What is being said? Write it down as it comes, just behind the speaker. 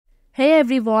Hey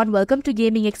everyone, welcome to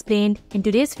Gaming Explained. In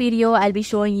today's video, I'll be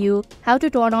showing you how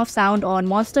to turn off sound on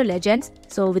Monster Legends.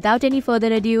 So without any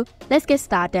further ado, let's get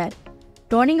started.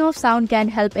 Turning off sound can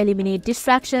help eliminate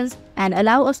distractions and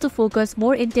allow us to focus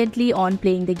more intently on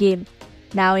playing the game.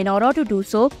 Now in order to do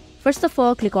so, first of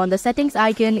all click on the settings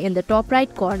icon in the top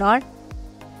right corner.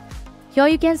 Here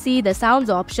you can see the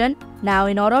sounds option. Now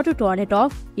in order to turn it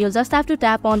off, you'll just have to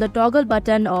tap on the toggle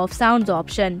button of sounds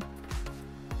option.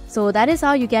 So that is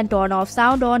how you can turn off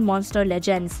sound on Monster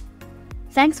Legends.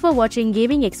 Thanks for watching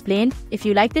Gaming Explained. If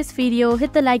you like this video,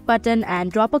 hit the like button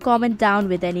and drop a comment down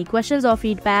with any questions or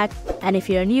feedback. And if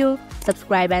you're new,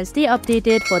 subscribe and stay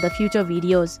updated for the future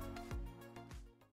videos.